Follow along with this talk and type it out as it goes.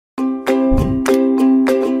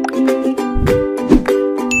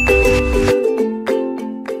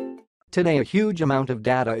Today a huge amount of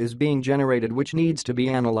data is being generated which needs to be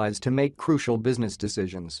analyzed to make crucial business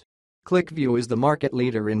decisions. Qlikview is the market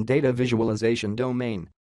leader in data visualization domain.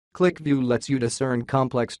 Qlikview lets you discern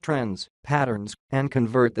complex trends, patterns, and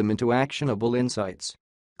convert them into actionable insights.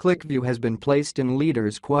 Qlikview has been placed in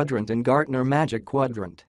Leaders Quadrant and Gartner Magic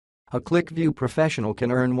Quadrant. A Qlikview professional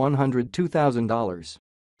can earn $102,000.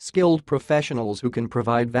 Skilled professionals who can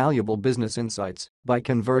provide valuable business insights by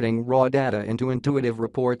converting raw data into intuitive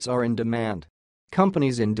reports are in demand.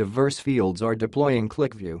 Companies in diverse fields are deploying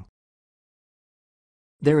Qlikview.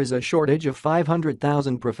 There is a shortage of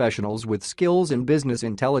 500,000 professionals with skills in business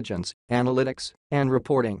intelligence, analytics, and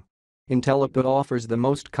reporting. Intellipaat offers the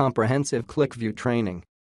most comprehensive Qlikview training.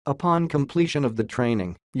 Upon completion of the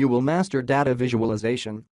training, you will master data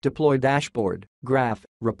visualization, deploy dashboard, graph,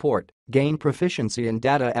 report, gain proficiency in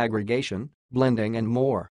data aggregation, blending and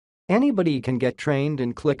more. Anybody can get trained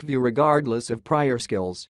in Qlikview regardless of prior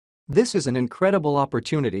skills. This is an incredible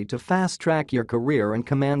opportunity to fast-track your career and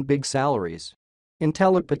command big salaries.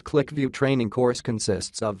 Intellipaat Qlikview training course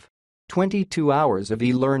consists of 22 hours of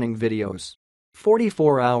e-learning videos,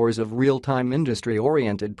 44 hours of real-time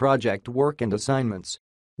industry-oriented project work and assignments,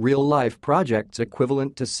 real-life projects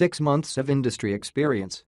equivalent to 6 months of industry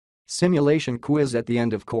experience, simulation quiz at the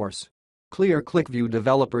end of course, clear Qlikview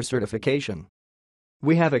developer certification.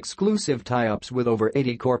 We have exclusive tie-ups with over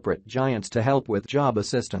 80 corporate giants to help with job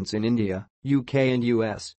assistance in India, UK and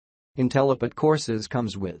US. Intellipaat courses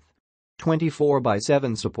comes with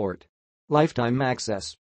 24/7 support, lifetime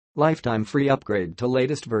access, lifetime free upgrade to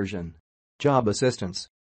latest version, job assistance,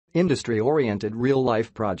 industry-oriented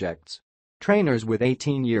real-life projects, trainers with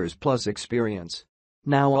 18 years plus experience.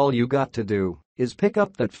 Now all you got to do is pick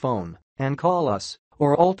up that phone and call us,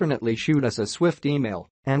 or alternately shoot us a swift email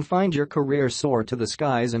and find your career soar to the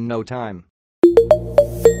skies in no time.